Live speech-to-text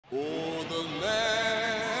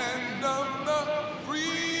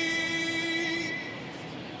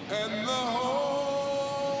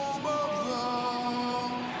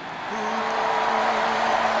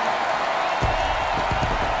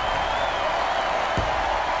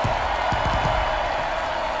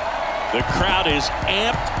The crowd is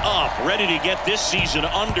amped up, ready to get this season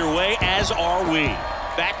underway, as are we.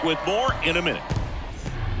 Back with more in a minute.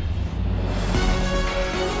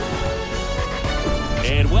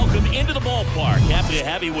 And welcome into the ballpark. Happy to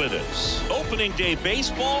have you with us. Opening day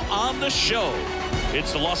baseball on the show.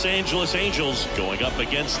 It's the Los Angeles Angels going up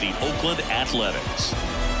against the Oakland Athletics.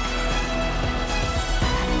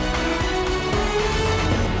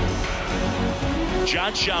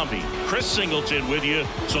 John Shambi, Chris Singleton with you.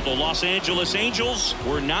 So the Los Angeles Angels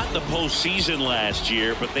were not in the postseason last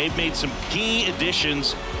year, but they've made some key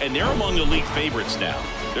additions, and they're among the league favorites now.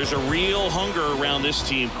 There's a real hunger around this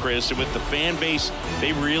team, Chris, and with the fan base,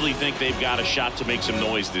 they really think they've got a shot to make some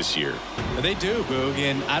noise this year. They do, Boog,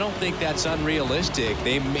 and I don't think that's unrealistic.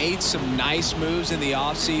 They made some nice moves in the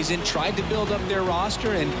offseason, tried to build up their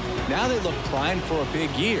roster, and now they look primed for a big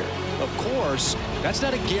year. Of course, that's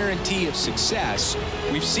not a guarantee of success.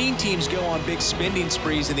 We've seen teams go on big spending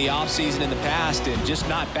sprees in the offseason in the past and just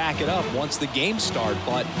not back it up once the games start,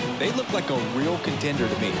 but they look like a real contender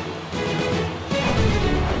to me.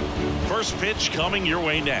 First pitch coming your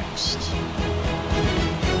way next.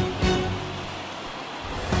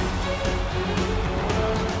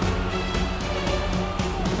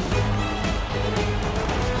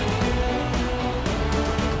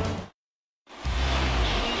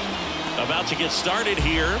 About to get started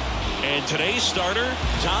here, and today's starter,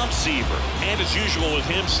 Tom Seaver. And as usual with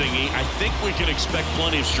him, Singy, I think we can expect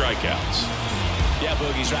plenty of strikeouts. Yeah,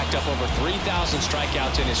 Boogie's racked up over 3,000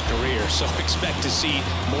 strikeouts in his career, so expect to see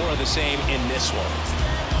more of the same in this one.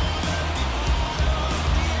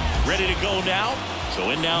 Ready to go now?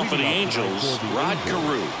 So in now for the Angels, Rod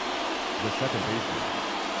Carew. The second baseman,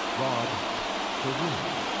 Rod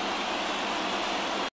Carew.